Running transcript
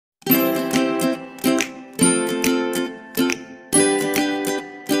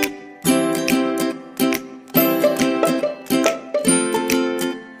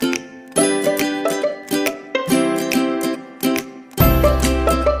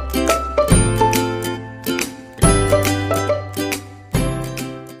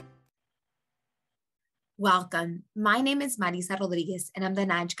Welcome. My name is Marisa Rodriguez, and I'm the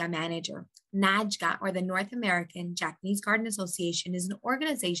NAJGA manager. NAJGA, or the North American Japanese Garden Association, is an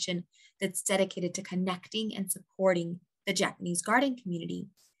organization that's dedicated to connecting and supporting the Japanese garden community.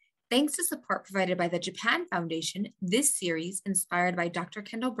 Thanks to support provided by the Japan Foundation, this series, inspired by Dr.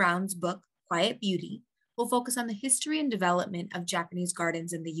 Kendall Brown's book, Quiet Beauty, will focus on the history and development of Japanese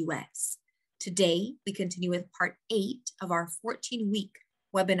gardens in the U.S. Today, we continue with part 8 of our 14-week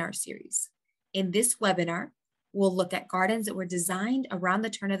webinar series. In this webinar, we'll look at gardens that were designed around the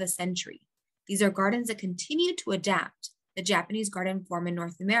turn of the century. These are gardens that continue to adapt the Japanese garden form in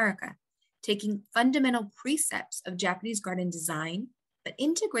North America, taking fundamental precepts of Japanese garden design, but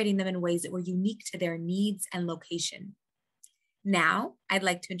integrating them in ways that were unique to their needs and location. Now, I'd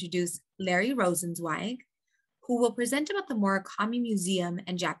like to introduce Larry Rosenzweig, who will present about the Morikami Museum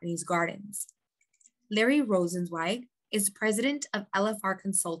and Japanese Gardens. Larry Rosenzweig is president of LFR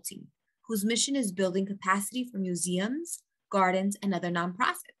Consulting, whose mission is building capacity for museums, gardens, and other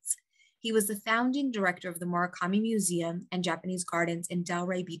nonprofits. He was the founding director of the Morikami Museum and Japanese Gardens in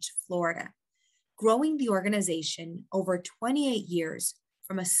Delray Beach, Florida, growing the organization over 28 years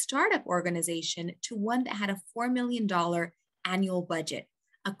from a startup organization to one that had a $4 million annual budget,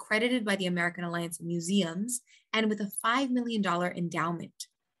 accredited by the American Alliance of Museums, and with a $5 million endowment.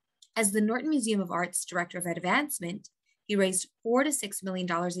 As the Norton Museum of Art's Director of Advancement, he raised $4 to $6 million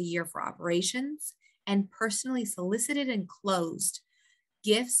a year for operations and personally solicited and closed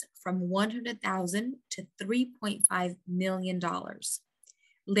gifts from $100,000 to $3.5 million.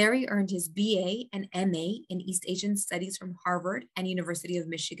 Larry earned his BA and MA in East Asian Studies from Harvard and University of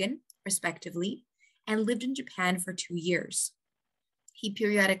Michigan, respectively, and lived in Japan for 2 years. He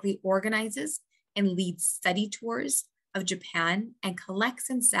periodically organizes and leads study tours of Japan and collects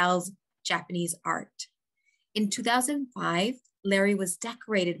and sells Japanese art. In 2005, Larry was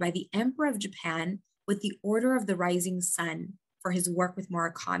decorated by the Emperor of Japan with the Order of the Rising Sun for his work with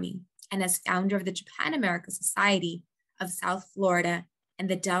Murakami, and as founder of the Japan America Society of South Florida and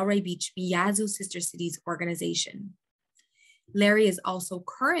the Delray Beach Miyazu Sister Cities organization. Larry is also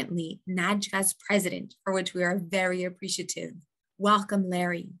currently NAJGA's president, for which we are very appreciative. Welcome,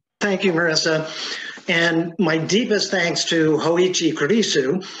 Larry. Thank you, Marissa. And my deepest thanks to Hoichi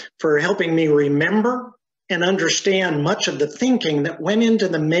Kurisu for helping me remember and understand much of the thinking that went into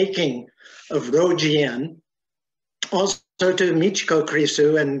the making of Rojien. Also to Michiko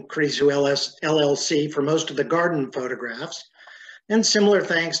Kurisu and Kurisu LLC for most of the garden photographs. And similar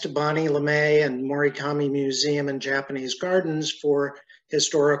thanks to Bonnie LeMay and Morikami Museum and Japanese Gardens for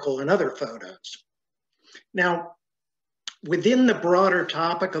historical and other photos. Now, within the broader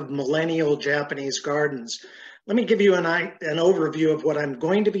topic of millennial Japanese gardens, let me give you an overview of what I'm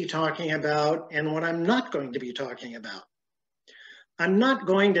going to be talking about and what I'm not going to be talking about. I'm not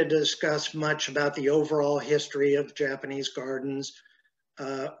going to discuss much about the overall history of Japanese gardens,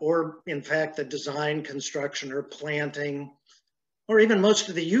 or in fact, the design, construction, or planting, or even most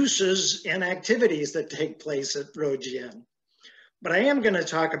of the uses and activities that take place at Rojien. But I am going to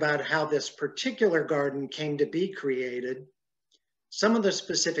talk about how this particular garden came to be created, some of the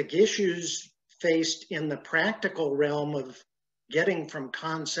specific issues faced in the practical realm of getting from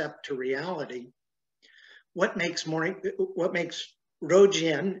concept to reality, what makes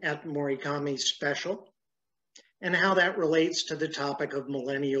Rojien at Morikami special, and how that relates to the topic of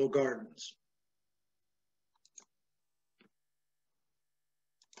millennial gardens.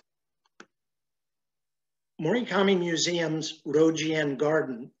 Morikami Museum's Rojien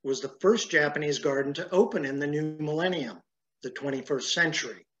Garden was the first Japanese garden to open in the new millennium, the 21st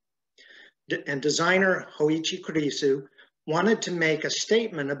century. And designer Hoichi Kurisu wanted to make a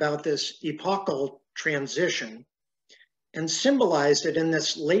statement about this epochal transition and symbolized it in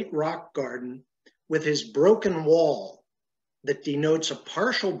this late rock garden with his broken wall that denotes a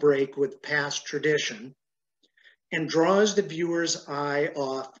partial break with past tradition and draws the viewer's eye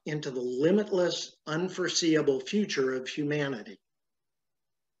off into the limitless, unforeseeable future of humanity.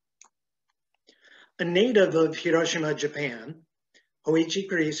 A native of Hiroshima, Japan, Hoichi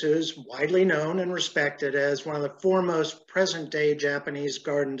Kurisu is widely known and respected as one of the foremost present-day Japanese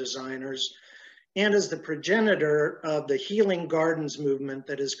garden designers and as the progenitor of the healing gardens movement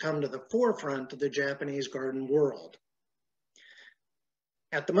that has come to the forefront of the Japanese garden world.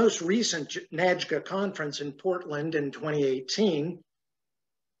 At the most recent NAJGA conference in Portland in 2018,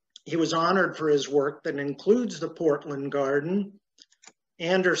 he was honored for his work that includes the Portland Garden,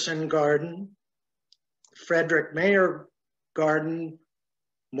 Anderson Garden, Frederick Mayer Garden,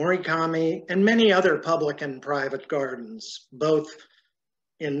 Morikami, and many other public and private gardens, both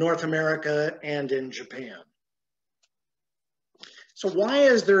in North America and in Japan. So why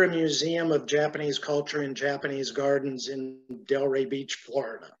is there a museum of Japanese culture and Japanese gardens in Delray Beach,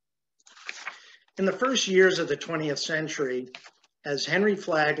 Florida? In the first years of the 20th century, as Henry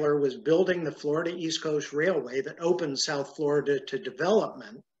Flagler was building the Florida East Coast Railway that opened South Florida to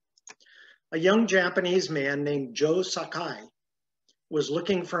development, a young Japanese man named Joe Sakai was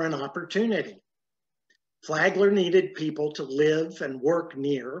looking for an opportunity. Flagler needed people to live and work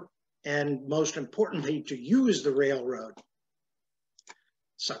near, and most importantly, to use the railroad.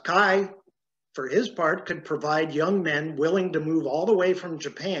 Sakai, for his part, could provide young men willing to move all the way from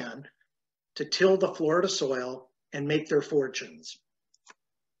Japan to till the Florida soil and make their fortunes.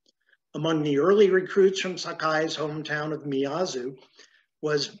 Among the early recruits from Sakai's hometown of Miyazu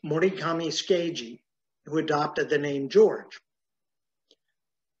was Morikami Museum, who adopted the name George.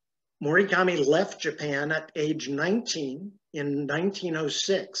 Morikami left Japan at age 19 in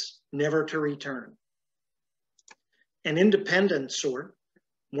 1906, never to return. An independent sort,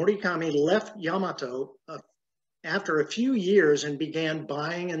 Morikami left Yamato after a few years and began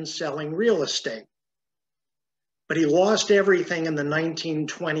buying and selling real estate. But he lost everything in the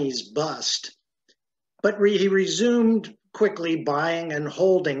 1920s bust, but he resumed quickly buying and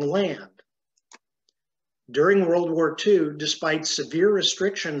holding land. During World War II, despite severe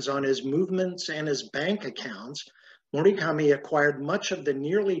restrictions on his movements and his bank accounts, Morikami acquired much of the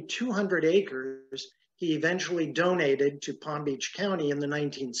nearly 200 acres he eventually donated to Palm Beach County in the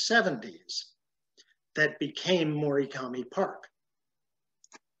 1970s that became Morikami Park.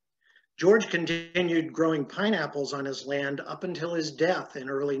 George continued growing pineapples on his land up until his death in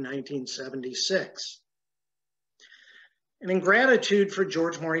early 1976. And in gratitude for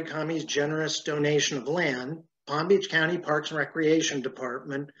George Morikami's generous donation of land, Palm Beach County Parks and Recreation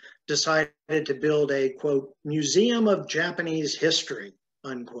Department decided to build a, quote, museum of Japanese history,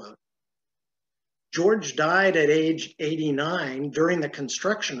 unquote. George died at age 89 during the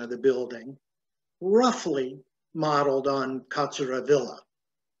construction of the building, roughly modeled on Katsura Villa.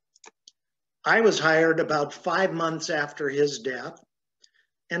 I was hired about 5 months after his death,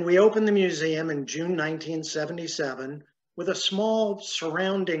 and we opened the museum in June 1977 with a small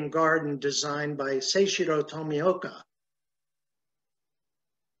surrounding garden designed by Seishiro Tomioka.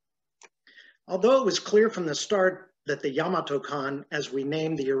 Although it was clear from the start that the Yamato-kan, as we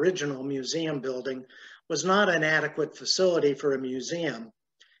named the original museum building, was not an adequate facility for a museum,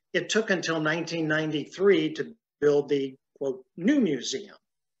 it took until 1993 to build the, quote, new museum.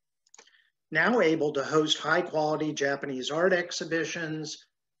 Now able to host high-quality Japanese art exhibitions,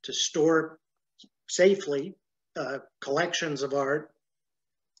 to store safely collections of art,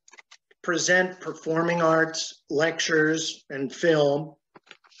 present performing arts, lectures, and film,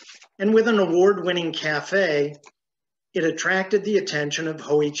 and with an award-winning cafe, it attracted the attention of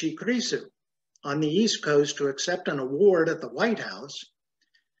Hoichi Kurisu on the East Coast to accept an award at the White House,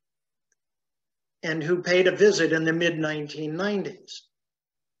 and who paid a visit in the mid-1990s.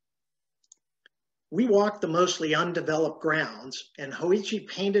 We walked the mostly undeveloped grounds, and Hoichi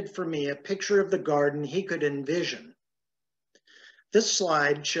painted for me a picture of the garden he could envision. This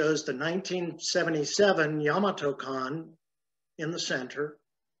slide shows the 1977 Yamato-kan in the center,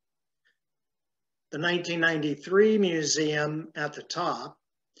 the 1993 museum at the top,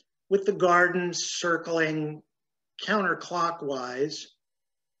 with the garden circling counterclockwise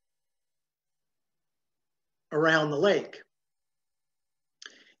around the lake.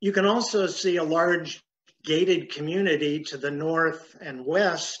 You can also see a large gated community to the north and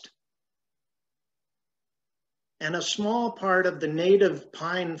west, and a small part of the native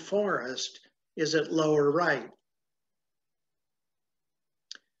pine forest is at lower right.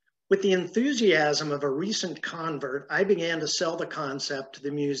 With the enthusiasm of a recent convert, I began to sell the concept to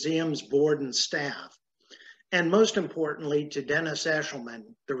the museum's board and staff, and most importantly, to Dennis Eshelman,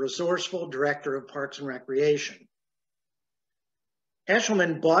 the resourceful director of Parks and Recreation.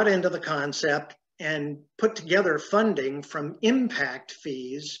 Eshelman bought into the concept and put together funding from impact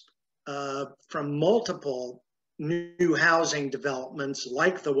fees from multiple new housing developments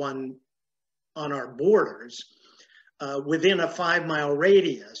like the one on our borders within a 5-mile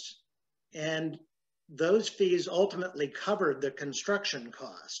radius. And those fees ultimately covered the construction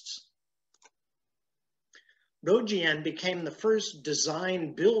costs. Rojien became the first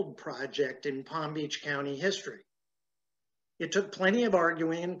design-build project in Palm Beach County history. It took plenty of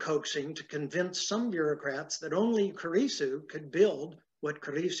arguing and coaxing to convince some bureaucrats that only Kurisu could build what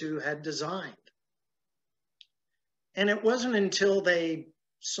Kurisu had designed. And it wasn't until they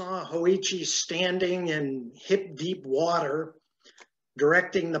saw Hoichi standing in hip-deep water,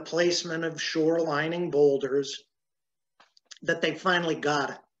 directing the placement of shore-lining boulders, that they finally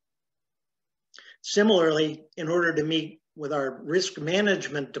got it. Similarly, in order to meet with our risk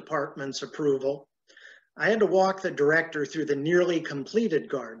management department's approval, I had to walk the director through the nearly completed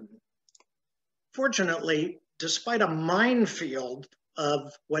garden. Fortunately, despite a minefield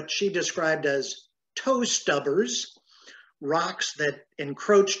of what she described as toe stubbers, rocks that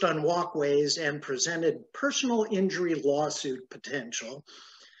encroached on walkways and presented personal injury lawsuit potential,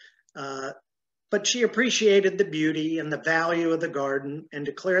 but she appreciated the beauty and the value of the garden and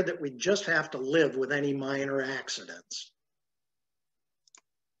declared that we'd just have to live with any minor accidents.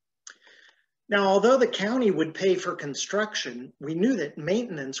 Now, although the county would pay for construction, we knew that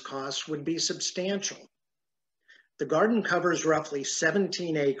maintenance costs would be substantial. The garden covers roughly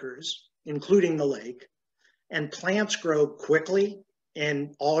 17 acres, including the lake, and plants grow quickly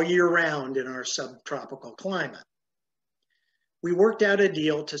and all year round in our subtropical climate. We worked out a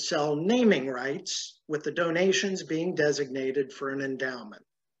deal to sell naming rights, with the donations being designated for an endowment.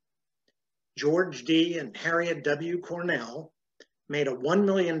 George D. and Harriet W. Cornell made a $1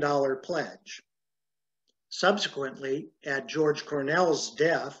 million pledge. Subsequently, at George Cornell's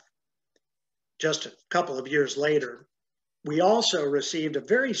death, just a couple of years later, we also received a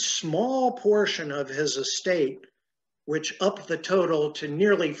very small portion of his estate, which upped the total to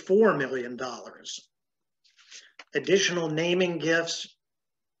nearly $4 million. Additional naming gifts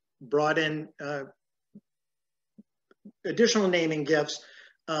brought in,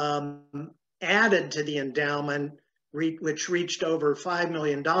 added to the endowment, which reached over $5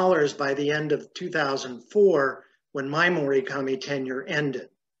 million by the end of 2004, when my Morikami tenure ended.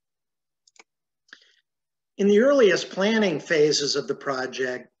 In the earliest planning phases of the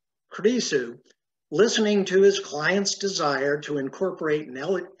project, Kurisu, listening to his client's desire to incorporate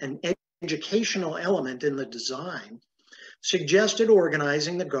an educational element in the design, suggested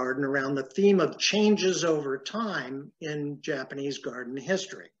organizing the garden around the theme of changes over time in Japanese garden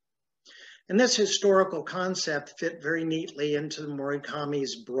history. And this historical concept fit very neatly into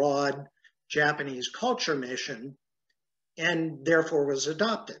Morikami's broad Japanese culture mission, and therefore was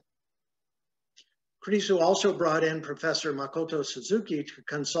adopted. Kurisu also brought in Professor Makoto Suzuki to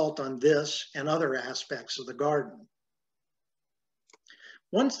consult on this and other aspects of the garden.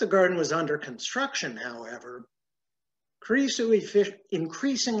 Once the garden was under construction, however, Kurisu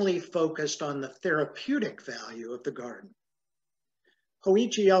increasingly focused on the therapeutic value of the garden.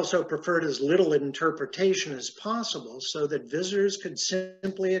 Hoichi also preferred as little interpretation as possible so that visitors could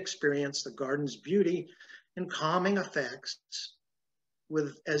simply experience the garden's beauty and calming effects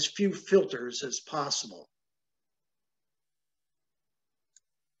with as few filters as possible.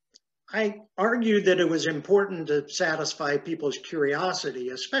 I argued that it was important to satisfy people's curiosity,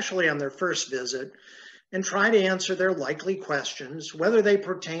 especially on their first visit, and try to answer their likely questions, whether they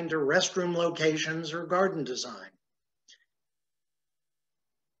pertain to restroom locations or garden design.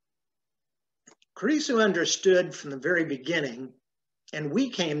 Kurisu understood from the very beginning, and we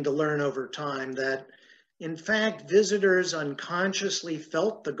came to learn over time, that in fact, visitors unconsciously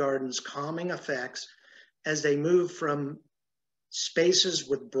felt the garden's calming effects as they moved from spaces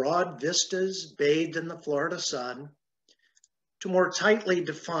with broad vistas bathed in the Florida sun to more tightly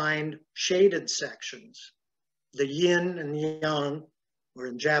defined shaded sections, the yin and yang, or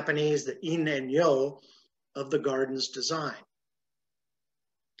in Japanese, the in and yo, of the garden's design.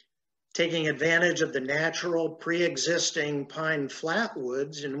 Taking advantage of the natural pre-existing pine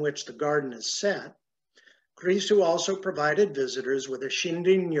flatwoods in which the garden is set, Kurisu also provided visitors with a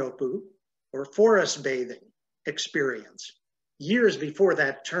shinrin-yoku, or forest bathing, experience, years before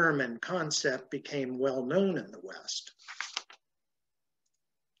that term and concept became well known in the West.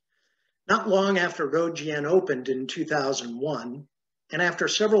 Not long after Rojien opened in 2001, and after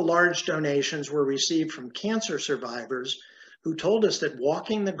several large donations were received from cancer survivors who told us that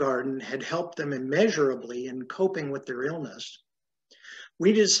walking the garden had helped them immeasurably in coping with their illness,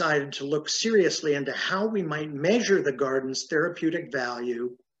 we decided to look seriously into how we might measure the garden's therapeutic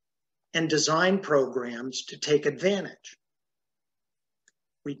value and design programs to take advantage.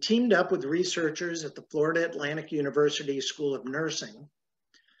 We teamed up with researchers at the Florida Atlantic University School of Nursing,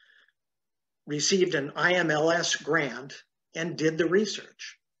 received an IMLS grant, and did the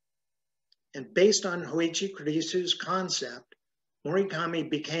research. And based on Hoichi Kurisu's concept, Morikami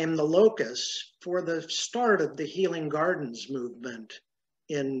became the locus for the start of the Healing Gardens movement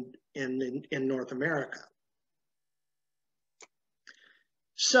in North America.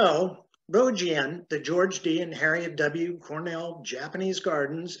 So, Rojien, the George D. and Harriet W. Cornell Japanese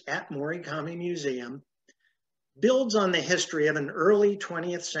Gardens at Morikami Museum, builds on the history of an early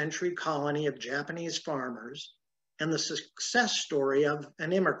 20th century colony of Japanese farmers and the success story of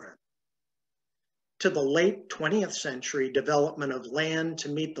an immigrant. to the late 20th century development of land to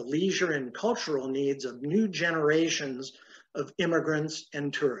meet the leisure and cultural needs of new generations of immigrants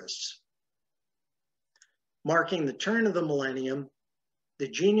and tourists. Marking the turn of the millennium, the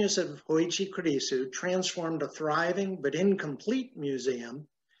genius of Hoichi Kurisu transformed a thriving but incomplete museum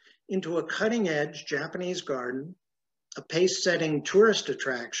into a cutting-edge Japanese garden, a pace-setting tourist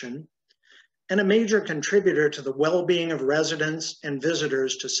attraction, and a major contributor to the well-being of residents and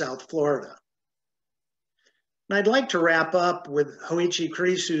visitors to South Florida. And I'd like to wrap up with Hoichi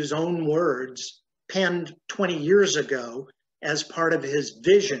Kurisu's own words, penned 20 years ago as part of his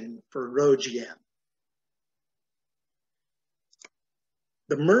vision for Rojien.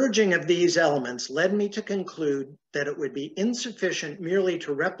 The merging of these elements led me to conclude that it would be insufficient merely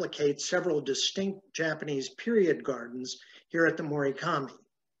to replicate several distinct Japanese period gardens here at the Morikami.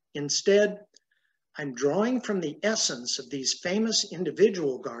 Instead, I'm drawing from the essence of these famous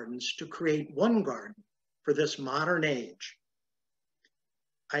individual gardens to create one garden for this modern age.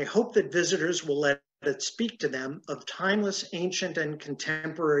 I hope that visitors will let it speak to them of timeless, ancient, and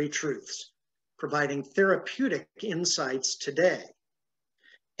contemporary truths, providing therapeutic insights today,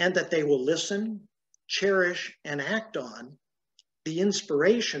 and that they will listen, cherish, and act on the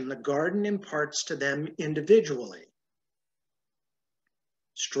inspiration the garden imparts to them individually.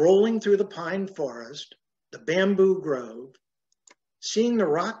 Strolling through the pine forest, the bamboo grove, seeing the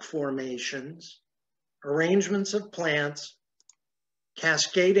rock formations, arrangements of plants,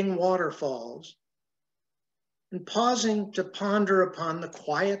 cascading waterfalls, and pausing to ponder upon the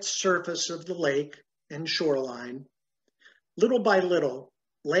quiet surface of the lake and shoreline, little by little,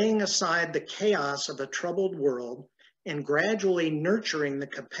 laying aside the chaos of a troubled world and gradually nurturing the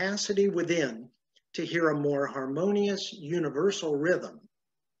capacity within to hear a more harmonious, universal rhythm.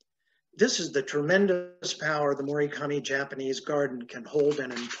 This is the tremendous power the Morikami Japanese Garden can hold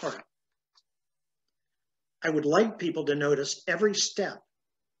and impart. I would like people to notice every step,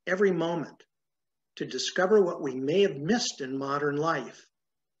 every moment, to discover what we may have missed in modern life.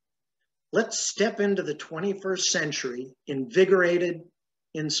 Let's step into the 21st century invigorated,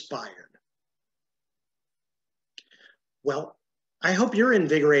 inspired. Well, I hope you're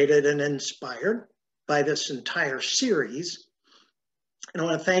invigorated and inspired by this entire series. And I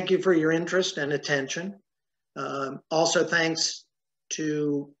want to thank you for your interest and attention. Also, thanks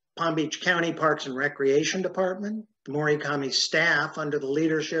to Palm Beach County Parks and Recreation Department, the Morikami staff under the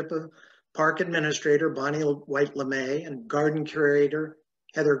leadership of Park Administrator Bonnie White LeMay and Garden Curator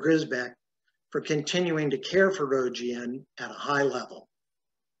Heather Grisbeck for continuing to care for Rojien at a high level.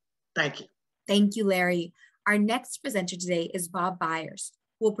 Thank you. Thank you, Larry. Our next presenter today is Bob Byers,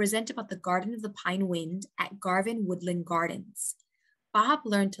 who will present about the Garden of the Pine Wind at Garvan Woodland Gardens. Bob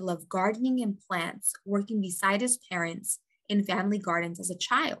learned to love gardening and plants, working beside his parents in family gardens as a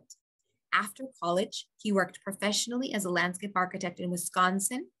child. After college, he worked professionally as a landscape architect in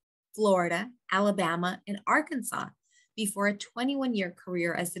Wisconsin, Florida, Alabama, and Arkansas before a 21-year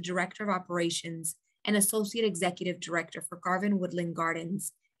career as the Director of Operations and Associate Executive Director for Garvan Woodland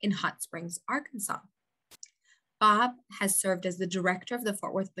Gardens in Hot Springs, Arkansas. Bob has served as the Director of the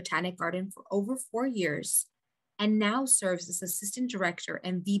Fort Worth Botanic Garden for over 4 years and now serves as Assistant Director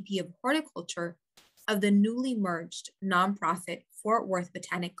and VP of Horticulture of the newly merged nonprofit Fort Worth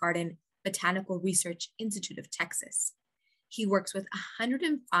Botanic Garden Botanical Research Institute of Texas. He works with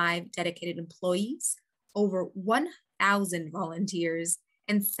 105 dedicated employees, over 1,000 volunteers,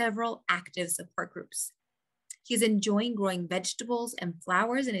 and several active support groups. He's enjoying growing vegetables and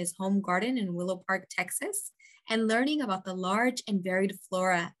flowers in his home garden in Willow Park, Texas, and learning about the large and varied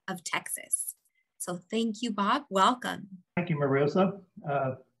flora of Texas. So thank you, Bob. Welcome. Thank you, Marissa.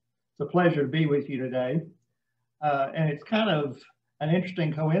 It's a pleasure to be with you today. And it's kind of an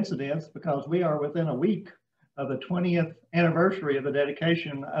interesting coincidence because we are within a week of the 20th anniversary of the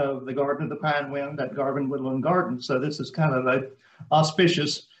dedication of the Garden of the Pine Wind at Garvan Woodland Gardens. So this is kind of an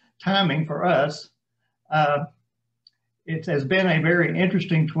auspicious timing for us. It has been a very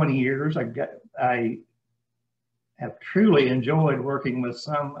interesting 20 years. I have truly enjoyed working with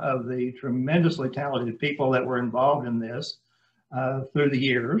some of the tremendously talented people that were involved in this through the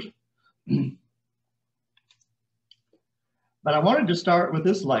years. But I wanted to start with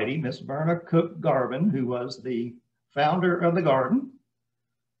this lady, Miss Verna Cook Garvan, who was the founder of the garden.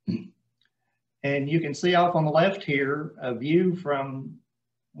 And you can see off on the left here a view from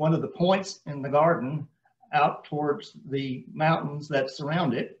one of the points in the garden out towards the mountains that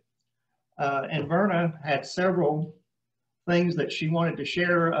surround it. And Verna had several things that she wanted to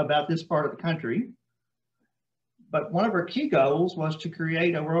share about this part of the country. But one of her key goals was to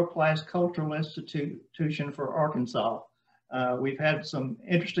create a world-class cultural institution for Arkansas. We've had some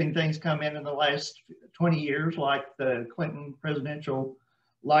interesting things come in the last 20 years, like the Clinton Presidential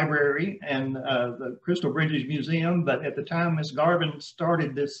Library and the Crystal Bridges Museum. But at the time Ms. Garvan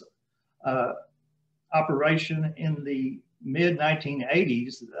started this operation in the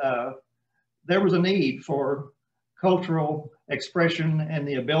mid-1980s, there was a need for cultural expression and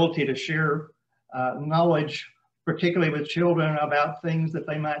the ability to share knowledge, particularly with children, about things that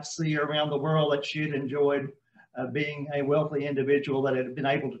they might see around the world that she had enjoyed being a wealthy individual that had been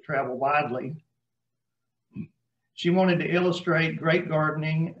able to travel widely. She wanted to illustrate great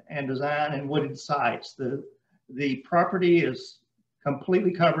gardening and design in wooded sites. The property is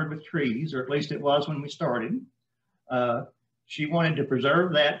completely covered with trees, or at least it was when we started. She wanted to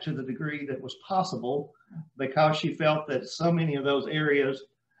preserve that to the degree that was possible because she felt that so many of those areas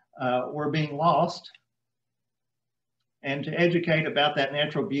were being lost, and to educate about that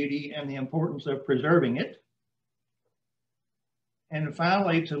natural beauty and the importance of preserving it. And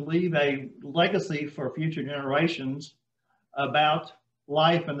finally, to leave a legacy for future generations about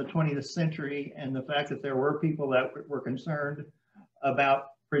life in the 20th century and the fact that there were people that were concerned about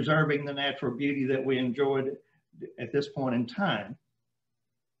preserving the natural beauty that we enjoyed at this point in time.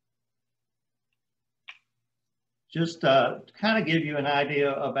 Just to kind of give you an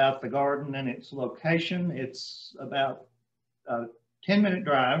idea about the garden and its location, it's about a 10-minute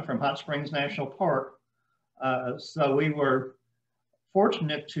drive from Hot Springs National Park. So we were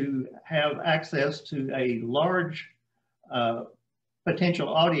fortunate to have access to a large potential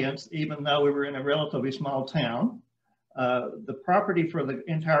audience, even though we were in a relatively small town. The property for the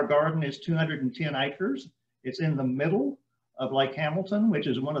entire garden is 210 acres. It's in the middle of Lake Hamilton, which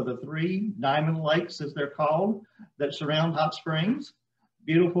is one of the 3 diamond lakes, as they're called, that surround Hot Springs.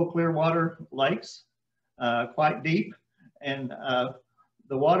 Beautiful clear water lakes, quite deep. And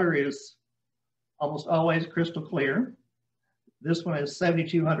the water is almost always crystal clear. This one is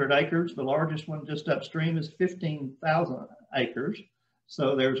 7,200 acres. The largest one just upstream is 15,000 acres.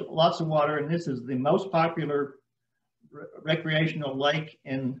 So there's lots of water, and this is the most popular recreational lake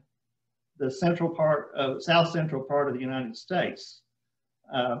in the central part of, south central part of the United States.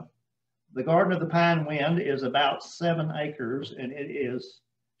 The Garden of the Pine Wind is about 7 acres, and it is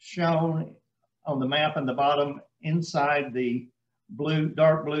shown on the map in the bottom inside the blue,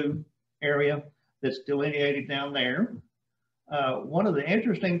 dark blue area that's delineated down there. One of the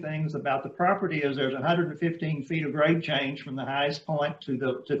interesting things about the property is there's 115 feet of grade change from the highest point to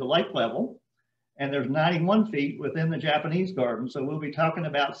the lake level, and there's 91 feet within the Japanese garden. So we'll be talking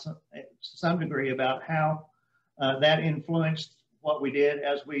about some degree about how that influenced what we did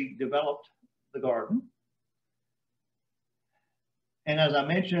as we developed the garden. And as I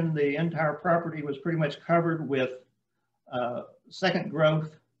mentioned, the entire property was pretty much covered with second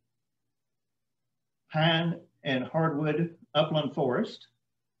growth pine and hardwood upland forest.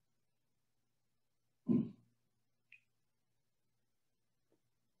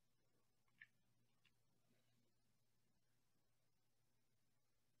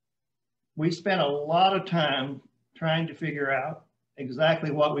 We spent a lot of time trying to figure out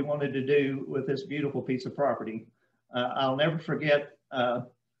exactly what we wanted to do with this beautiful piece of property. I'll never forget a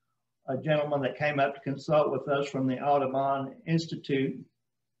gentleman that came up to consult with us from the Audubon Institute,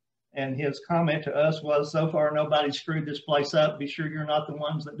 and his comment to us was, "So far nobody screwed this place up. Be sure you're not the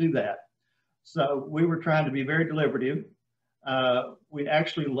ones that do that." So we were trying to be very deliberative. We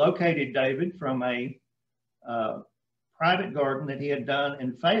actually located David from a private garden that he had done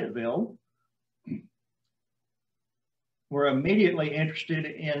in Fayetteville. We're immediately interested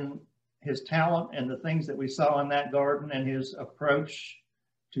in his talent and the things that we saw in that garden and his approach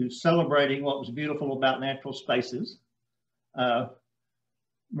to celebrating what was beautiful about natural spaces.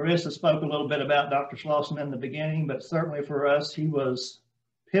 Marissa spoke a little bit about Dr. Slauson in the beginning, but certainly for us, he was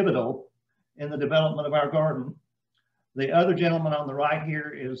pivotal in the development of our garden. The other gentleman on the right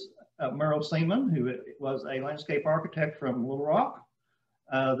here is Merle Seaman, who was a landscape architect from Little Rock.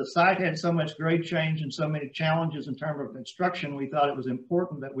 The site had so much grade change and so many challenges in terms of construction, we thought it was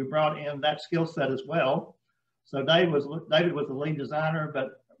important that we brought in that skill set as well. So David was the lead designer,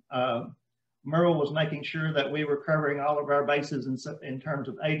 but Merle was making sure that we were covering all of our bases in terms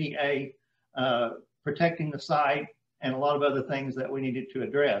of ADA, protecting the site, and a lot of other things that we needed to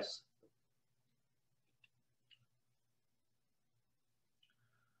address.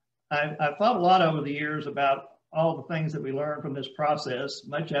 I've thought a lot over the years about all the things that we learned from this process.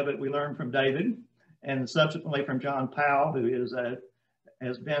 Much of it we learned from David, and subsequently from John Powell, who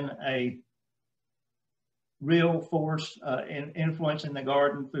has been a real force in influencing the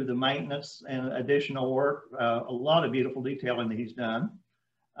garden through the maintenance and additional work, a lot of beautiful detailing that he's done.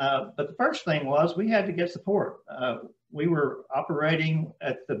 But the first thing was we had to get support. we were operating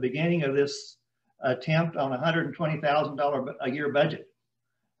at the beginning of this attempt on a $120,000 a year budget.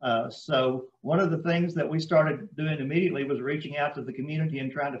 So one of the things that we started doing immediately was reaching out to the community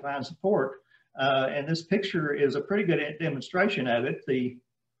and trying to find support. And this picture is a pretty good demonstration of it. The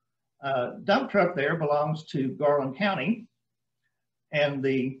dump truck there belongs to Garland County, and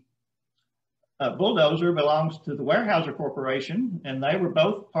the bulldozer belongs to the Weyerhaeuser Corporation, and they were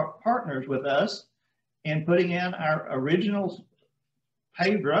both partners with us in putting in our original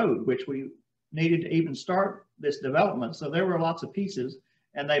paved road, which we needed to even start this development. So there were lots of pieces,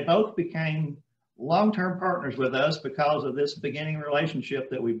 and they both became long-term partners with us because of this beginning relationship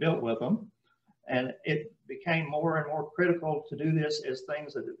that we built with them. And it became more and more critical to do this as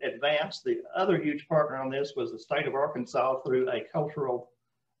things advanced. The other huge partner on this was the state of Arkansas through a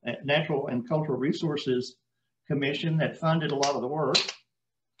Natural and Cultural Resources Commission that funded a lot of the work.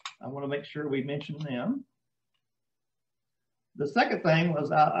 I want to make sure we mention them. The second thing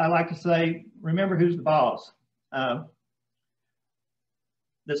was I like to say, remember who's the boss.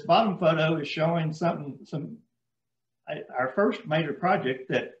 This bottom photo is showing our first major project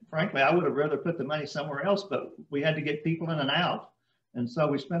that, frankly, I would have rather put the money somewhere else, but we had to get people in and out. And so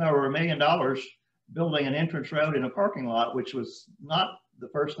we spent over $1 million building an entrance road in a parking lot, which was not the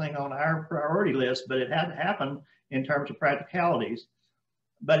first thing on our priority list, but it had to happen in terms of practicalities.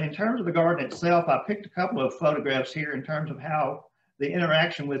 But in terms of the garden itself, I picked a couple of photographs here in terms of how the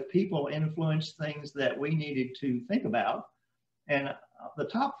interaction with people influenced things that we needed to think about. And the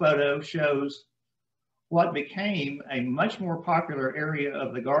top photo shows what became a much more popular area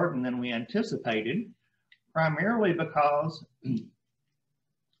of the garden than we anticipated, primarily because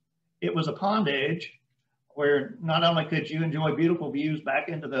it was a pond edge where not only could you enjoy beautiful views back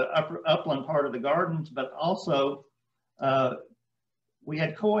into the upland part of the gardens, but also we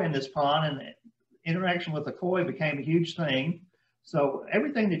had koi in this pond, and interaction with the koi became a huge thing. So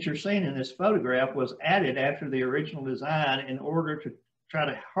everything that you're seeing in this photograph was added after the original design in order to try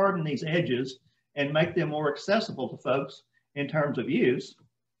to harden these edges and make them more accessible to folks in terms of use.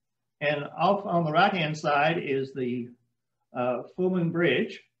 And off on the right-hand side is the Full Moon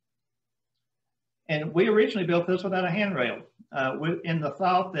Bridge. And we originally built this without a handrail in the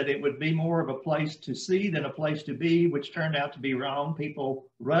thought that it would be more of a place to see than a place to be, which turned out to be wrong. People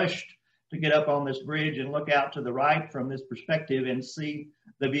rushed to get up on this bridge and look out to the right from this perspective and see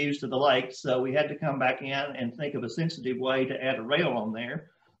the views to the lake. So we had to come back in and think of a sensitive way to add a rail on there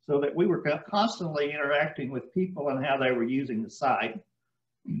so that we were constantly interacting with people and how they were using the site.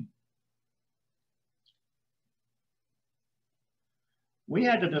 We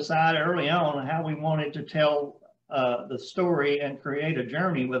had to decide early on how we wanted to tell the story and create a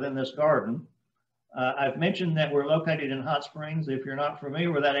journey within this garden. I've mentioned that we're located in Hot Springs. If you're not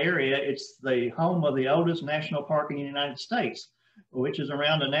familiar with that area, it's the home of the oldest national park in the United States, which is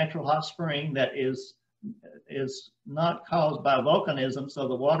around a natural hot spring that is not caused by volcanism, so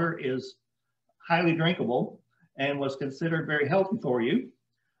the water is highly drinkable and was considered very healthy for you.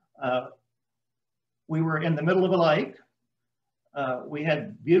 We were in the middle of a lake. We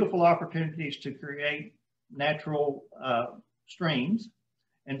had beautiful opportunities to create natural streams.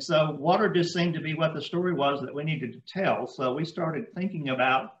 And so water just seemed to be what the story was that we needed to tell. So we started thinking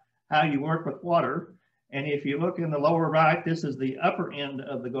about how you work with water. And if you look in the lower right, this is the upper end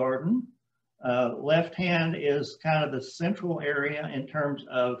of the garden. Left hand is kind of the central area in terms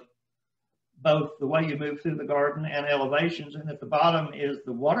of both the way you move through the garden and elevations. And at the bottom is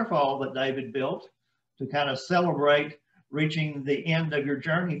the waterfall that David built to kind of celebrate reaching the end of your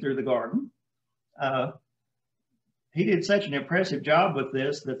journey through the garden. He did such an impressive job with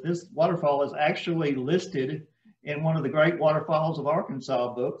this that this waterfall is actually listed in one of the Great Waterfalls of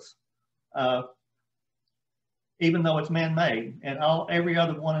Arkansas books, even though it's man-made. And every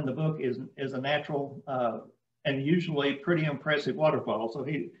other one in the book is a natural and usually pretty impressive waterfall. So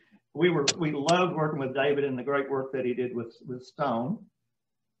we loved working with David and the great work that he did with stone.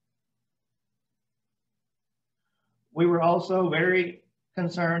 We were also very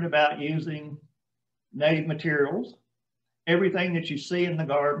concerned about using native materials. Everything that you see in the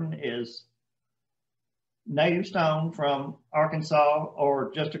garden is native stone from Arkansas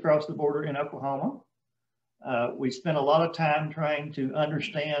or just across the border in Oklahoma. We spent a lot of time trying to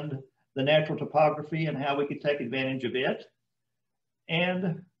understand the natural topography and how we could take advantage of it.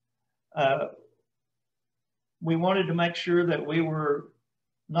 And we wanted to make sure that we were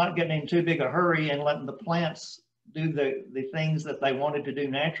not getting in too big a hurry and letting the plants do the things that they wanted to do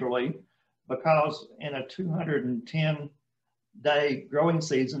naturally, because in a 210-day growing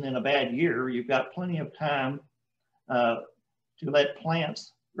season in a bad year, you've got plenty of time to let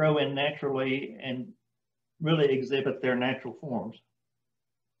plants grow in naturally and really exhibit their natural forms.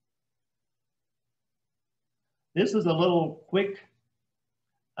 This is a little quick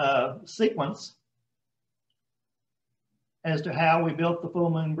sequence as to how we built the Full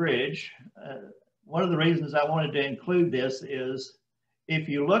Moon Bridge. One of the reasons I wanted to include this is if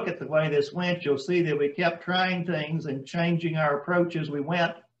you look at the way this went, you'll see that we kept trying things and changing our approach as we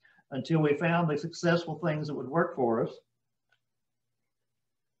went until we found the successful things that would work for us.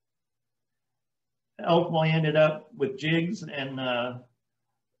 Ultimately ended up with jigs, and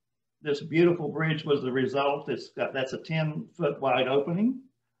this beautiful bridge was the result. That's a 10-foot wide opening,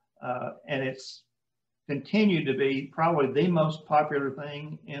 and it's continued to be probably the most popular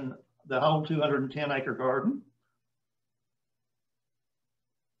thing in the whole 210-acre garden.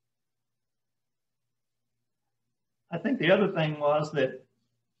 I think the other thing was that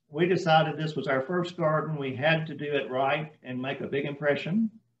we decided this was our first garden. We had to do it right and make a big impression.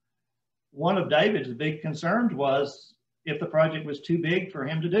 One of David's big concerns was if the project was too big for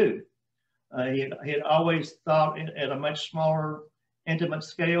him to do. He had always thought at a much smaller, intimate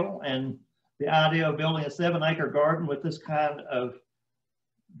scale, and the idea of building a 7-acre garden with this kind of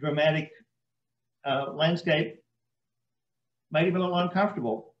dramatic landscape made him a little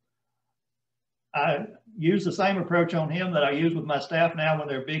uncomfortable. I used the same approach on him that I use with my staff now when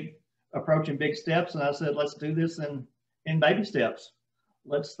they're approaching big steps. And I said, let's do this in baby steps.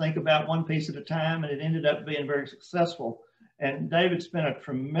 Let's think about one piece at a time. And it ended up being very successful. And David spent a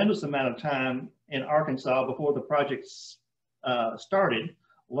tremendous amount of time in Arkansas before the project started,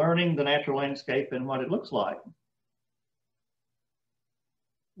 learning the natural landscape and what it looks like.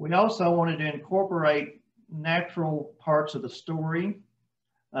 We also wanted to incorporate natural parts of the story.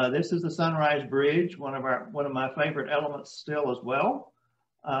 This is the Sunrise Bridge, one of my favorite elements still as well.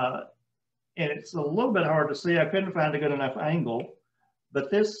 And it's a little bit hard to see. I couldn't find a good enough angle, but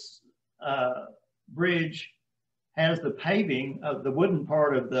this bridge has the paving of the wooden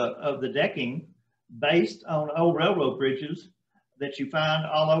part of the decking based on old railroad bridges that you find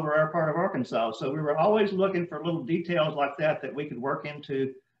all over our part of Arkansas. So we were always looking for little details like that we could work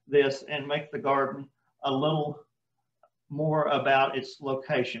into this and make the garden a little more about its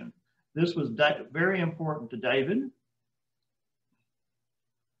location. This was very important to David.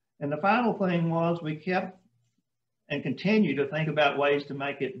 And the final thing was we kept and continue to think about ways to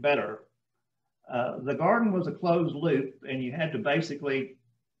make it better. The garden was a closed loop, and you had to basically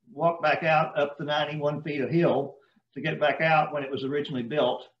walk back out up the 91 feet of hill to get back out when it was originally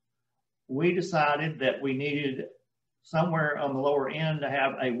built. We decided that we needed somewhere on the lower end to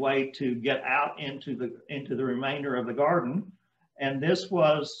have a way to get out into the remainder of the garden. And this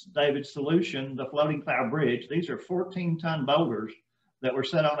was David's solution, the floating cloud bridge. These are 14-ton boulders that were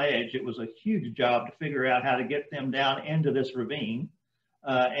set on edge. It was a huge job to figure out how to get them down into this ravine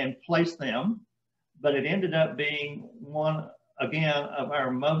and place them. But it ended up being one, again, of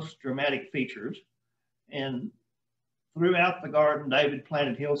our most dramatic features. And throughout the garden, David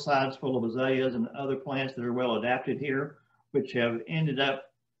planted hillsides full of azaleas and other plants that are well adapted here, which have ended up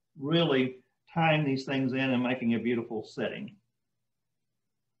really tying these things in and making a beautiful setting.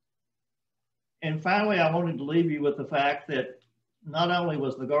 And finally, I wanted to leave you with the fact that not only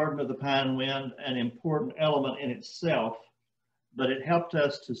was the Garden of the Pine Wind an important element in itself, but it helped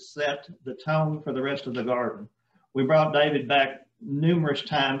us to set the tone for the rest of the garden. We brought David back numerous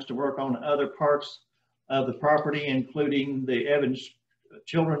times to work on other parts of the property, including the Evans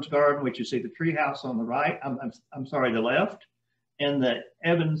Children's Garden, which you see the treehouse on the right, I'm sorry, the left, and the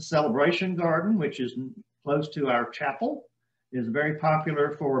Evans Celebration Garden, which is close to our chapel, is very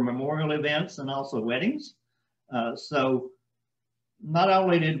popular for memorial events and also weddings. So not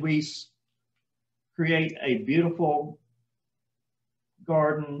only did we create a beautiful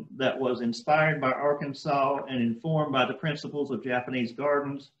garden that was inspired by Arkansas and informed by the principles of Japanese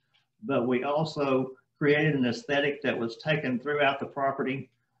gardens, but we also created an aesthetic that was taken throughout the property.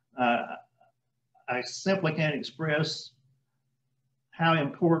 I simply can't express how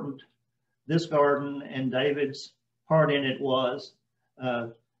important this garden and David's part in it was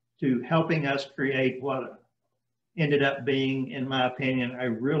to helping us create what ended up being, in my opinion, a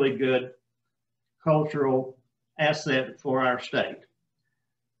really good cultural asset for our state.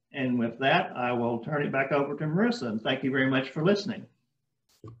 And with that, I will turn it back over to Marissa, and thank you very much for listening.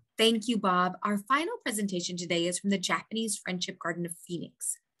 Thank you, Bob. Our final presentation today is from the Japanese Friendship Garden of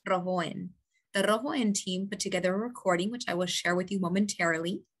Phoenix, Rohoen. The Rohoen team put together a recording, which I will share with you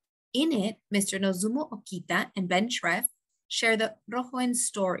momentarily. In it, Mr. Nozumo Okita and Ben Schreff share the Rohoen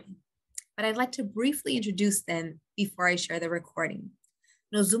story, but I'd like to briefly introduce them before I share the recording.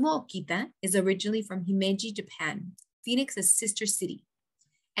 Nozumo Okita is originally from Himeji, Japan, Phoenix's sister city.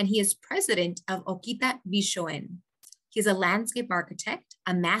 and he is president of Okita Bishoen. He is a landscape architect,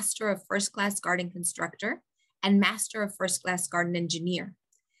 a master of first-class garden constructor, and master of first-class garden engineer.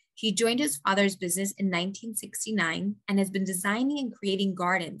 He joined his father's business in 1969 and has been designing and creating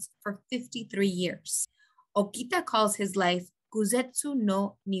gardens for 53 years. Okita calls his life Kuzetsu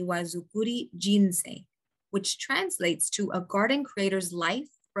no Niwazukuri Jinsei, which translates to a garden creator's life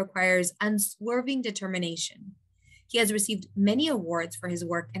requires unswerving determination. He has received many awards for his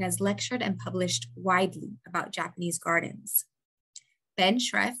work and has lectured and published widely about Japanese gardens. Ben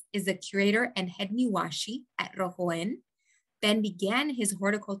Schreff is the curator and head niwashi at Rohoen. Ben began his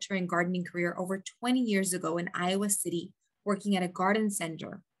horticulture and gardening career over 20 years ago in Iowa City, working at a garden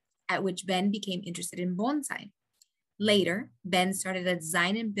center, at which Ben became interested in bonsai. Later, Ben started a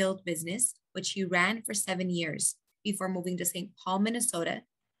design and build business, which he ran for 7 years before moving to St. Paul, Minnesota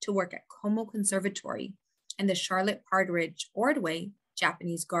to work at Como Conservatory and the Charlotte Partridge Ordway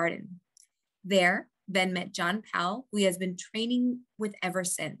Japanese Garden. There, Ben met John Powell, who he has been training with ever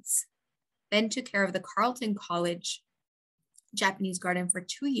since. Ben took care of the Carleton College Japanese Garden for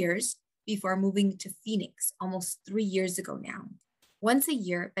 2 years before moving to Phoenix almost 3 years ago now. Once a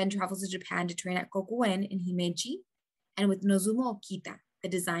year, Ben travels to Japan to train at Kokuen in Himeji and with Nozumo Okita, the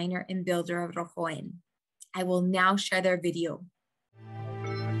designer and builder of Rohoen. I will now share their video.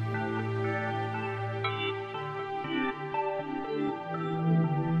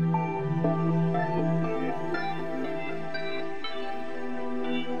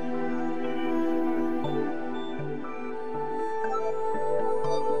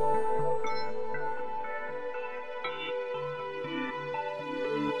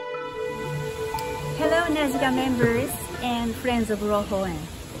 Hello, Najiga members and friends of Rohoen.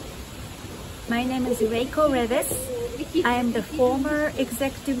 My name is Reiko Nishioka. I am the former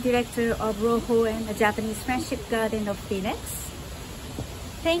executive director of Rohoen, a Japanese friendship garden of Phoenix.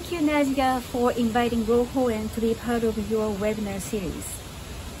 Thank you, Najiga, for inviting Rohoen to be part of your webinar series.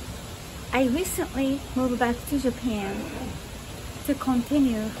 I recently moved back to Japan to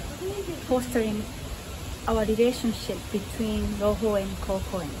continue fostering our relationship between Rohoen and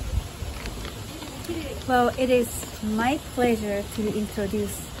Kokoen. Well, it is my pleasure to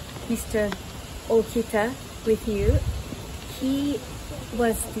introduce Mr. Okita with you. He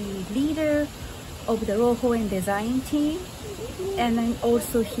was the leader of the Rohoen design team, and then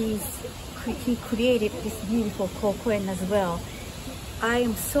also he created this beautiful Kokoen as well. I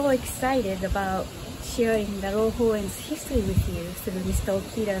am so excited about sharing the Rohoen's history with you through Mr.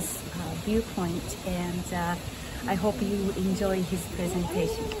 Okita's viewpoint, and I hope you enjoy his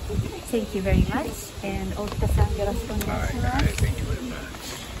presentation. Thank you very much, and Okita-san, yoroshiku onegaishimasu. Thank you very much.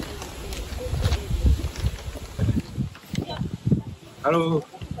 Hello,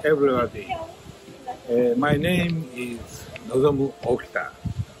 everybody. My name is Nozomu Okita.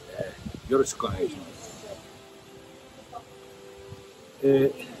 よろしくお願いします。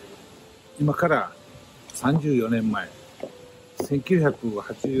今から34年前、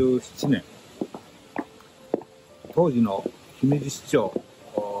1987年、当時の姫路市長、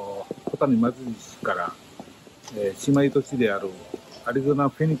小谷松氏から、姉妹都市であるアリゾナ・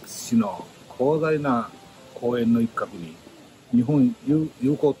フェニックス市の広大な公園の一角に日本友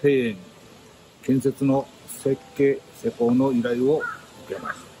好庭園建設の設計施工の依頼を受け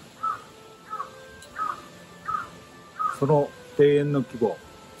ました。その庭園の規模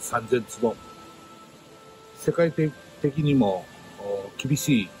3000坪、世界的にも厳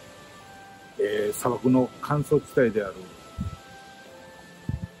しい砂漠の乾燥地帯である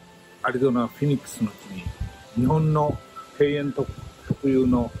アリゾナ・フェニックスの地に日本の庭園特有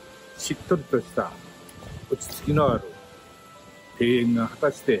のしっとりとした落ち着きのある庭園が果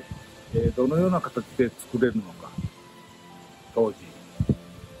たしてどのような形で作れるのか、当時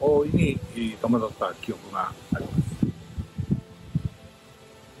大いに戸惑った記憶があります。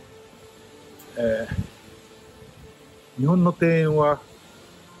日本の庭園は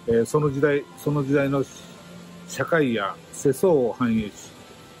その時代の社会や世相を反映し、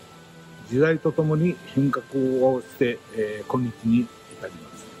時代とともに変革をして、今日に至り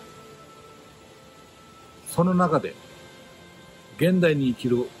ます。その中で、現代に生き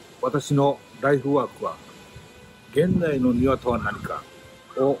る私のライフワークは、現代の庭とは何か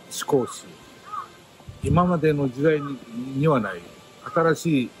を思考し、今までの時代にはない新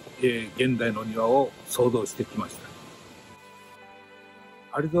しい、現代の庭を創造してきました。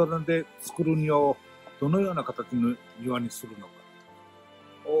アリゾナで作る庭をどのような形の庭にするのか、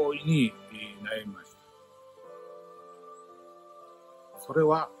大いに悩みました。それ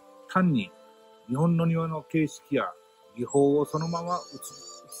は単に日本の庭の形式や技法をそのまま写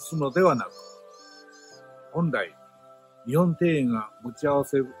すのではなく、本来日本庭園が持ち合わ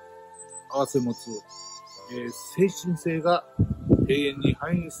せ持つ、精神性が庭園に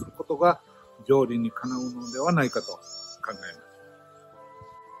反映することが条理にかなうのではないかと考え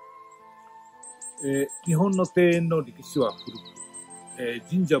ます。日本の庭園の歴史は古く、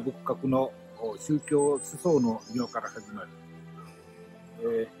神社仏閣の宗教思想の庭から始まり、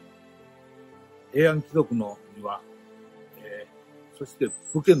平安貴族の庭、そして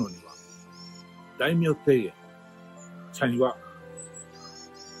武家の庭、大名庭園、茶庭、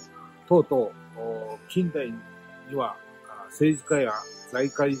とうとう近代には政治家や財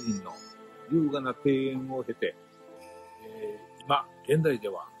界人の優雅な庭園を経て、今現代で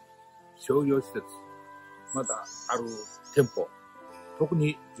は商業施設、まだある店舗、特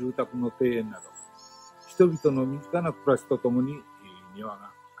に住宅の庭園など、人々の身近な暮らしとともに庭が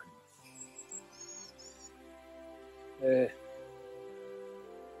あります。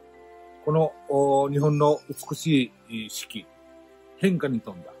この日本の美しい四季、変化に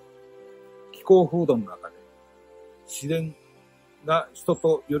富んだ気候風土の中で、自然が人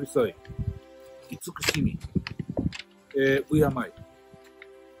と寄り添い、慈しみ、敬い、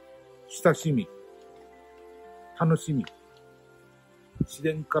親しみ、楽しみ、自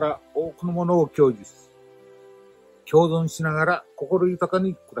然から多くのものを享受し、共存しながら心豊か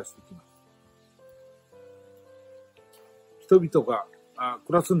に暮らしてきます。人々が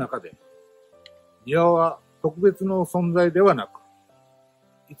暮らす中で、庭は特別の存在ではなく、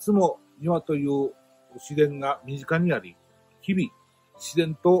いつも庭という自然が身近にあり、日々自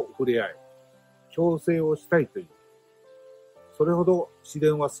然と触れ合い、共生をしたいという、それほど自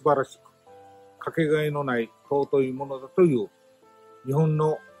然は素晴らしく、かけがえのない尊いものだという、日本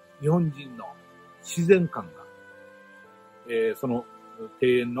人の自然観が、その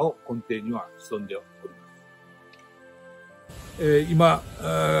庭園の根底には潜んでおります。今、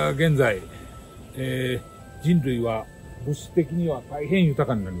現在、人類は物質的には大変豊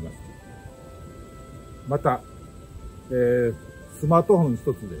かになりました。また、スマートフォン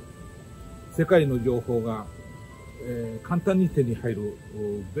一つで世界の情報が、簡単に手に入る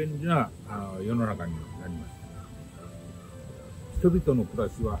便利な世の中になりました。人々の暮ら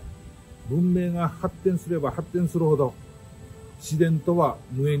しは文明が発展すれば発展するほど自然とは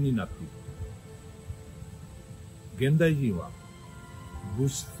無縁になっていく。現代人は物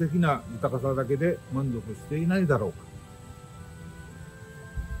質的な豊かさだけで満足していないだろうか。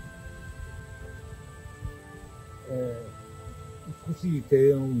美しい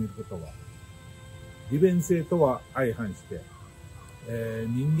庭園を見ることは、利便性とは相反して、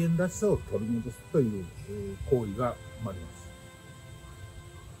人間らしさを取り戻すという行為が生まれます。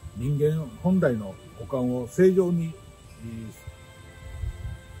人間本来の五感を正常に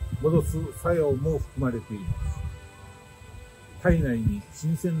戻す作用も含まれています。体内に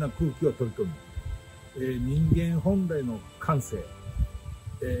新鮮な空気を取り込み、人間本来の感性、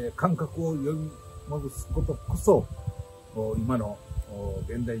感覚を呼び戻すことこそ、今の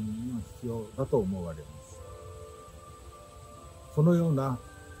現代人には必要だと思われます。そのような、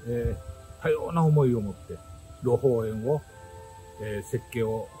多様な思いを持って露抱園を、設計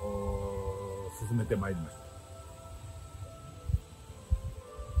を進めてまいりました。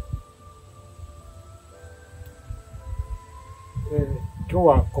今日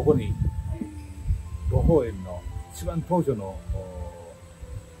はここに露抱園の一番当初の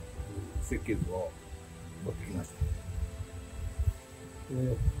設計図を持ってきました。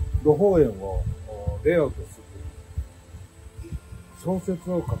露抱園をレイアウトする小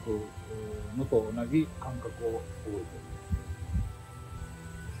説を書くのと同じ感覚を覚えており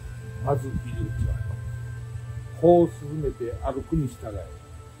ます。まず入り口は歩を進めて歩くに従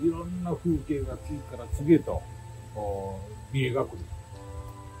い、いろんな風景が次から次へと見えがくる。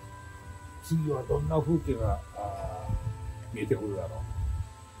次はどんな風景が見えてくるだろ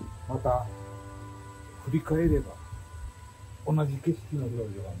う。また振り返れば同じ景色の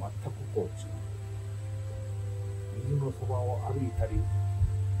表情が全くこう違う。水のそばを歩いたり、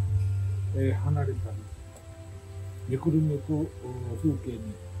離れたり、めくるめく風景に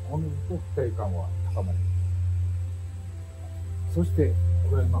おのずと期待感は高まり、そして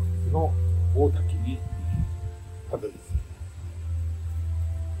クライマックスの大滝にたどり着き、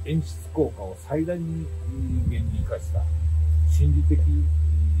演出効果を最大に現に生かした心理的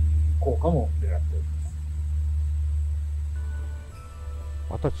効果も狙っておりま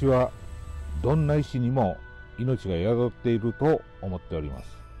す。私はどんな石にも命が宿っていると思っておりま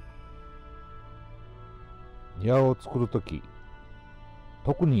す。庭を作るとき、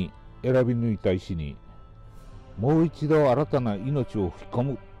特に選び抜いた石にもう一度新たな命を吹き込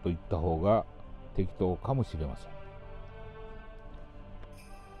むと言った方が適当かもしれません。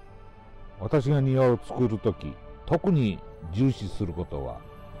私が庭を作るとき、特に重視することは、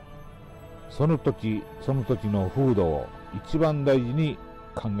その時その時の風土を一番大事に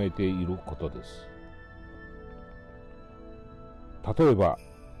考えていることです。例えば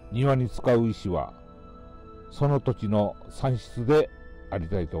庭に使う石はその土地の産出であり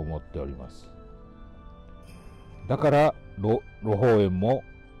たいと思っております。だから露芳園も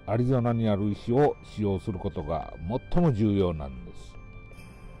アリゾナにある石を使用することが最も重要なんです。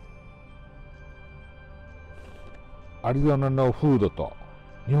アリゾナの風土と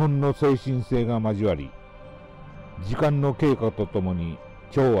日本の精神性が交わり、時間の経過とともに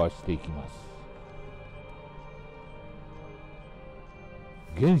調和していきます。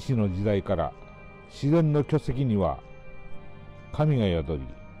原始の時代から自然の巨石には神が宿り、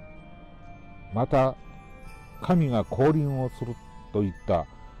また神が降臨をするといった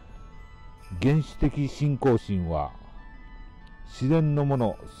原始的信仰心は自然のも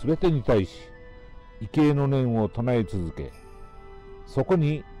のすべてに対し畏敬の念を唱え続け、そこ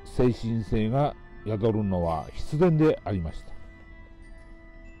に精神性が宿るのは必然でありました。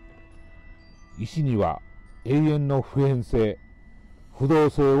石には永遠の普遍性、不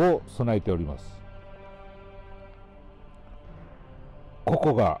動性を備えております。こ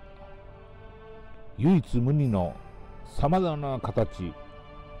こが唯一無二のさまざまな形、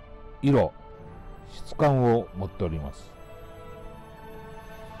色、質感を持っております。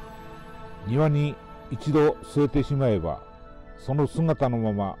庭に一度据えてしまえば、その姿の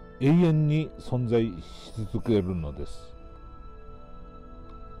まま永遠に存在し続けるのです。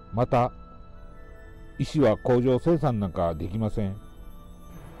また、石は工場生産なんかできません。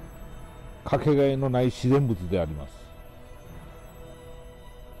かけがえのない自然物であります。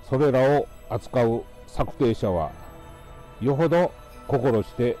それらを扱う作庭者は、よほど心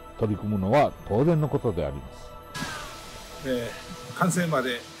して取り組むのは当然のことであります。完成ま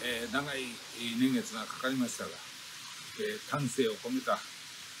で、長い年月がかかりましたが、丹精を込めた、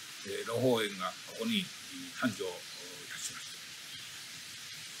露芳園がここに誕生いたしまし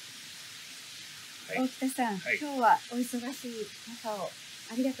た。大北さん、今日はお忙しい中を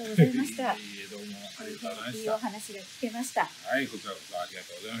ありがとうございました。どうもありがとうございました。いいお話が聞けました。はい、こちらこそありが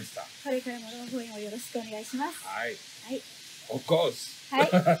とうございました。これからも露芳園をよろしくお願いします。はい。はい。Of course。は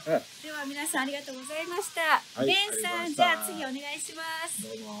い。では皆さんありがとうございました。はい、ベンさん、じゃあ次お願いします。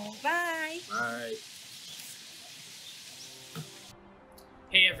どうも。バイ。はい。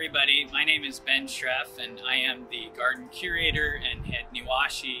Hey everybody, my name is Ben Schreff and I am the garden curator and head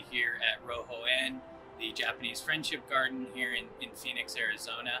niwashi here at Rohoen, the Japanese friendship garden here in Phoenix,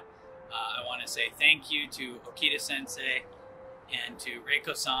 Arizona. I want to say thank you to Okita Sensei and to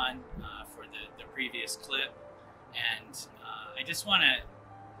Reiko-san for the previous clip. And I just want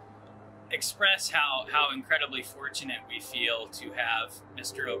to express how incredibly fortunate we feel to have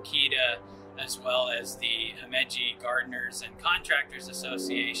Mr. Okita as well as the Himeji Gardeners and Contractors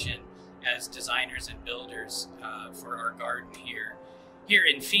Association as designers and builders for our garden here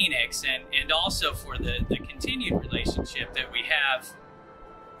in Phoenix, and also for the continued relationship that we have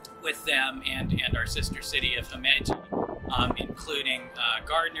with them and our sister city of Himeji, including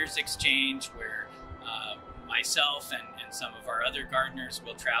Gardeners Exchange, where myself and some of our other gardeners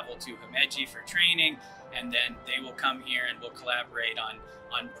will travel to Himeji for training, and then they will come here and we'll collaborate on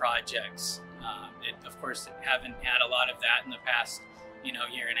projects. Of course, haven't had a lot of that in the past,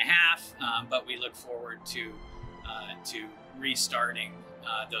 year and a half, but we look forward to restarting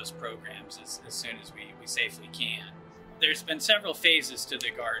those programs as soon as we safely can. There's been several phases to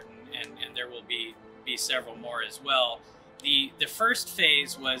the garden, and there will be several more as well. The first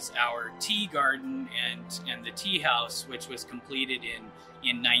phase was our tea garden and the tea house, which was completed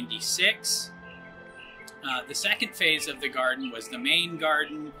in 96. The second phase of the garden was the main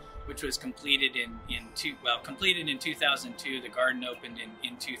garden, which was completed completed in 2002. The garden opened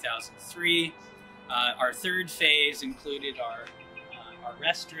in 2003. Our third phase included our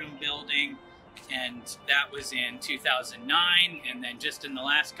restroom building, and that was in 2009. And then just in the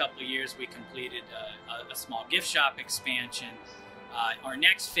last couple of years, we completed a small gift shop expansion. Our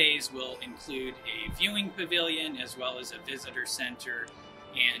next phase will include a viewing pavilion as well as a visitor center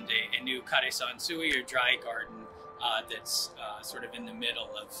and a new Kare-san-sui, or dry garden, that's sort of in the middle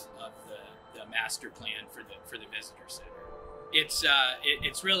of the master plan for the visitor center.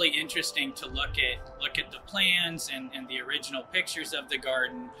 It's really interesting to look at the plans and the original pictures of the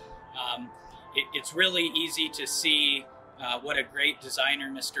garden. It's really easy to see what a great designer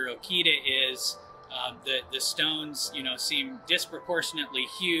Mr. Okita is. The stones, seem disproportionately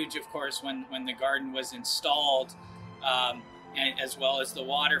huge, of course, when the garden was installed, as well as the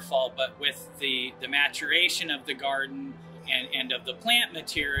waterfall. But with the maturation of the garden and of the plant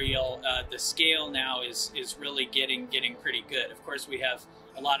material, the scale now is really getting pretty good. Of course, we have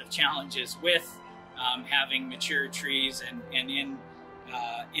a lot of challenges with having mature trees, and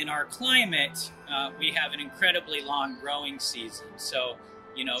in our climate, we have an incredibly long growing season. So,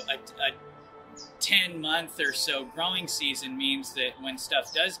 you know, a 10-month or so growing season means that when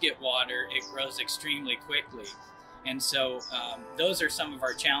stuff does get water, it grows extremely quickly. And so those are some of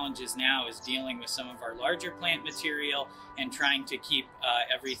our challenges now, is dealing with some of our larger plant material and trying to keep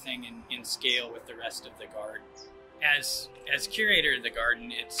everything in scale with the rest of the garden. As curator of the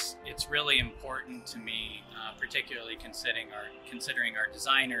garden, it's really important to me, particularly considering our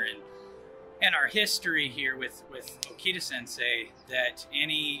designer and our history here with Okita Sensei, that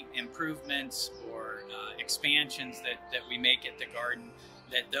any improvements or expansions that we make at the garden,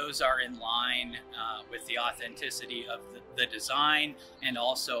 that those are in line with the authenticity of the design, and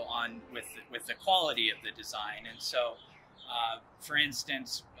also with the quality of the design. And so, for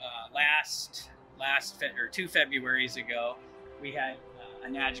instance, two Februaries ago, we had a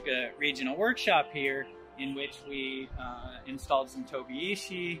Najga regional workshop here in which we installed some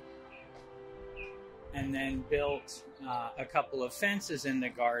tobiishi, and then built a couple of fences in the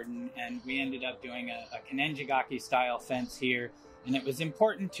garden, and we ended up doing a Kanenjigaki style fence here. And it was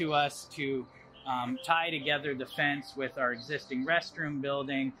important to us to tie together the fence with our existing restroom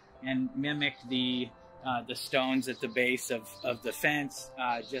building and mimic the stones at the base of the fence,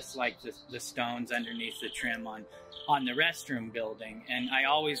 just like the stones underneath the trim on the restroom building. And I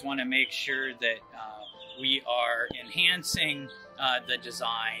always want to make sure that we are enhancing the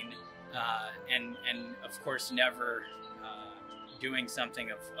design, and of course never doing something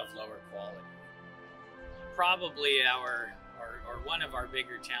of lower quality. Probably one of our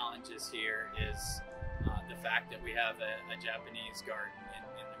bigger challenges here is the fact that we have a Japanese garden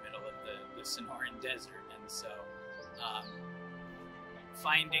in the middle of the Sonoran Desert, and so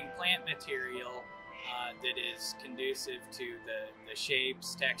finding plant material that is conducive to the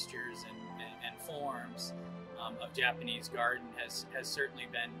shapes, textures, and forms of Japanese garden has certainly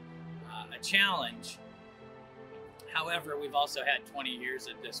been a challenge. However, we've also had 20 years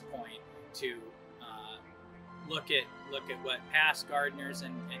at this point to look at what past gardeners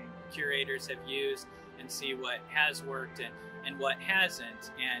and curators have used and see what has worked and what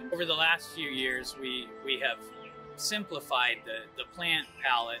hasn't. And over the last few years, we have simplified the plant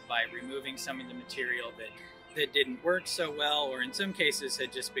palette by removing some of the material that didn't work so well, or in some cases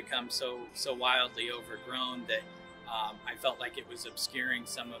had just become so wildly overgrown that I felt like it was obscuring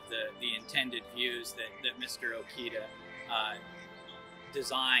some of the intended views that Mr. Okita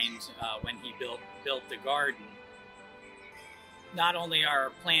designed when he built the garden. Not only are our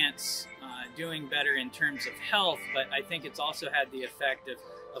plants doing better in terms of health, but I think it's also had the effect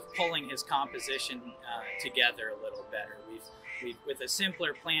of pulling his composition together a little better. With a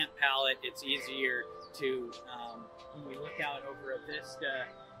simpler plant palette, it's easier to, when we look out over a vista,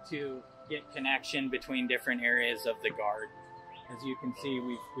 to get connection between different areas of the garden. As you can see,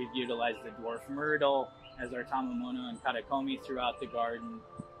 we've utilized the dwarf myrtle as our tamamono and katakomi throughout the garden,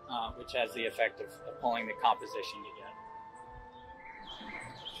 which has the effect of pulling the composition together.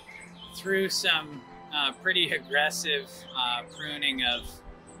 Through some pretty aggressive pruning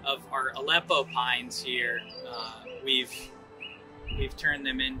of our Aleppo pines here, we've turned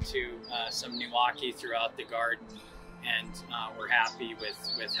them into some Niwaki throughout the garden, and we're happy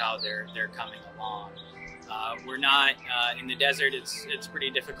with how they're coming along. We're not in the desert. It's pretty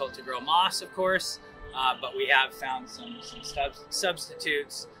difficult to grow moss, of course, but we have found some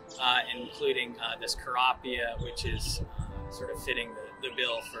substitutes, including this Carapia, which is sort of fitting the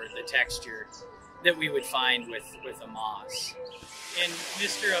bill for the texture that we would find with a moss. In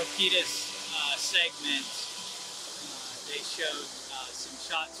Mr. Okita's segment, they showed some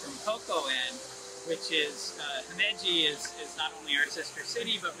shots from Kokoen, which is, Himeji is not only our sister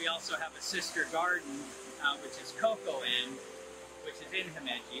city, but we also have a sister garden, which is Kokoen, which is in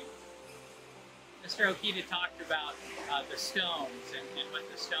Himeji. Mr. Okita talked about the stones and what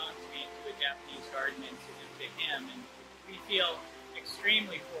the stones mean to a Japanese garden and to him. And we feel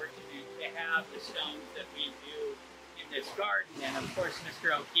extremely fortunate to have the stones that we do in this garden. And of course,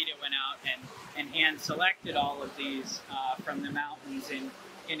 Mr. Okita went out and hand-selected all of these from the mountains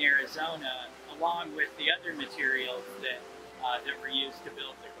in Arizona, along with the other materials that were used to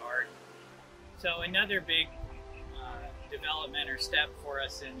build the garden. So another big development or step for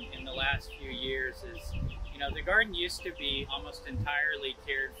us in the last few years is, you know, the garden used to be almost entirely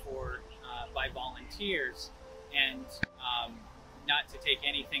cared for by volunteers, and not to take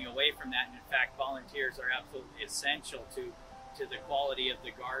anything away from that. And in fact, volunteers are absolutely essential to the quality of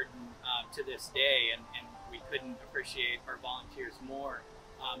the garden to this day, and we couldn't appreciate our volunteers more.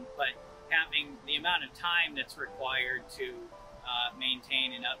 But having the amount of time that's required to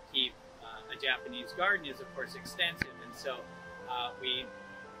maintain and upkeep a Japanese garden is of course extensive, and so we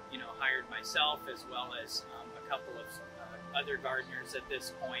hired myself as well as a couple of other gardeners at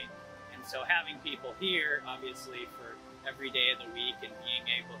this point. And so having people here, obviously, for every day of the week and being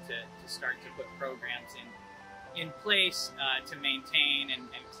able to start to put programs in place to maintain and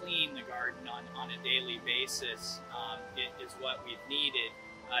clean the garden on a daily basis is what we've needed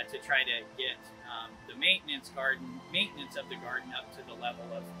to try to get the maintenance of the garden up to the level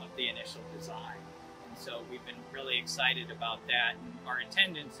of the initial design. And so we've been really excited about that, and our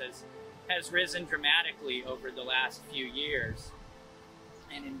attendance has risen dramatically over the last few years.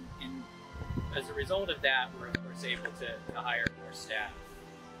 And as a result of that, we're of course able to hire more staff.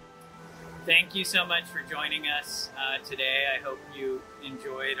 Thank you so much for joining us today. I hope you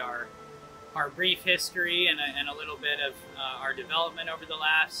enjoyed our brief history and a little bit of our development over the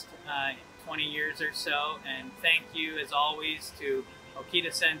last 20 years or so. And thank you, as always, to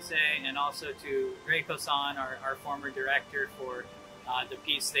Okita Sensei and also to Reiko-san, our former director, for the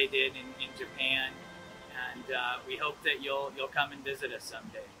piece they did in Japan. And we hope that you'll come and visit us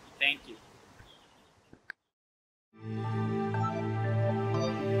someday. Thank you.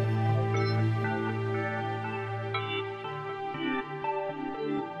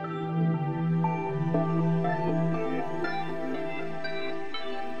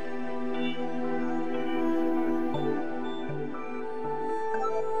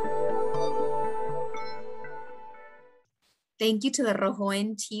 Thank you to the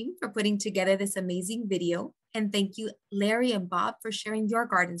Rohoen team for putting together this amazing video. And thank you, Larry and Bob, for sharing your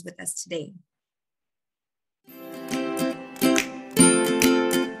gardens with us today.